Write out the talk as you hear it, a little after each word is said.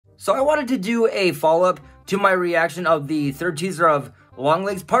So I wanted to do a follow-up to my reaction of the third teaser of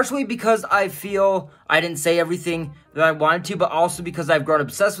Longlegs, partially because I feel I didn't say everything that I wanted to, but also because I've grown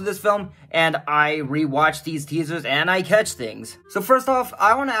obsessed with this film, and I rewatch these teasers, and I catch things. So first off,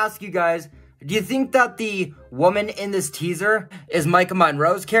 I want to ask you guys, do you think that the woman in this teaser is Micah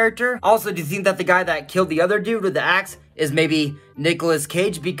Monroe's character? Also, do you think that the guy that killed the other dude with the axe is maybe Nicolas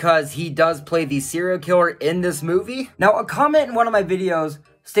Cage, because he does play the serial killer in this movie? Now, a comment in one of my videos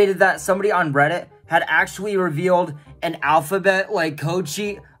stated that somebody on Reddit had actually revealed an alphabet code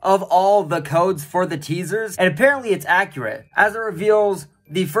sheet of all the codes for the teasers, and apparently it's accurate, as it reveals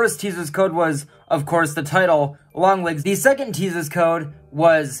the first teaser's code was, of course, the title, Longlegs. The second teaser's code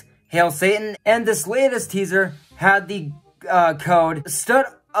was Hail Satan, and this latest teaser had the code stood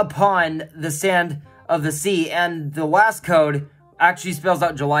upon the sand of the sea, and the last code actually spells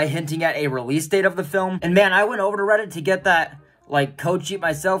out July, hinting at a release date of the film. And man, I went over to Reddit to get that code sheet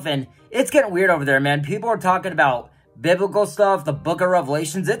myself, and it's getting weird over there, man. People are talking about biblical stuff, the book of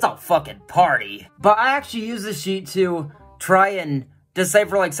Revelations. It's a fucking party. But I actually used this sheet to try and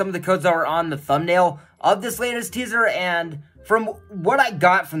decipher some of the codes that were on the thumbnail of this latest teaser, and from what I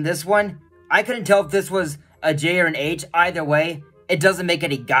got from this one, I couldn't tell if this was a J or an H. Either way, it doesn't make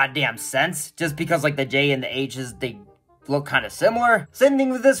any goddamn sense, just because the J and the H's, they look kind of similar. Same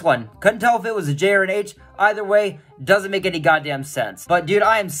thing with this one. Couldn't tell if it was a J or an H. Either way, doesn't make any goddamn sense. But dude,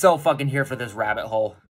 I am so fucking here for this rabbit hole.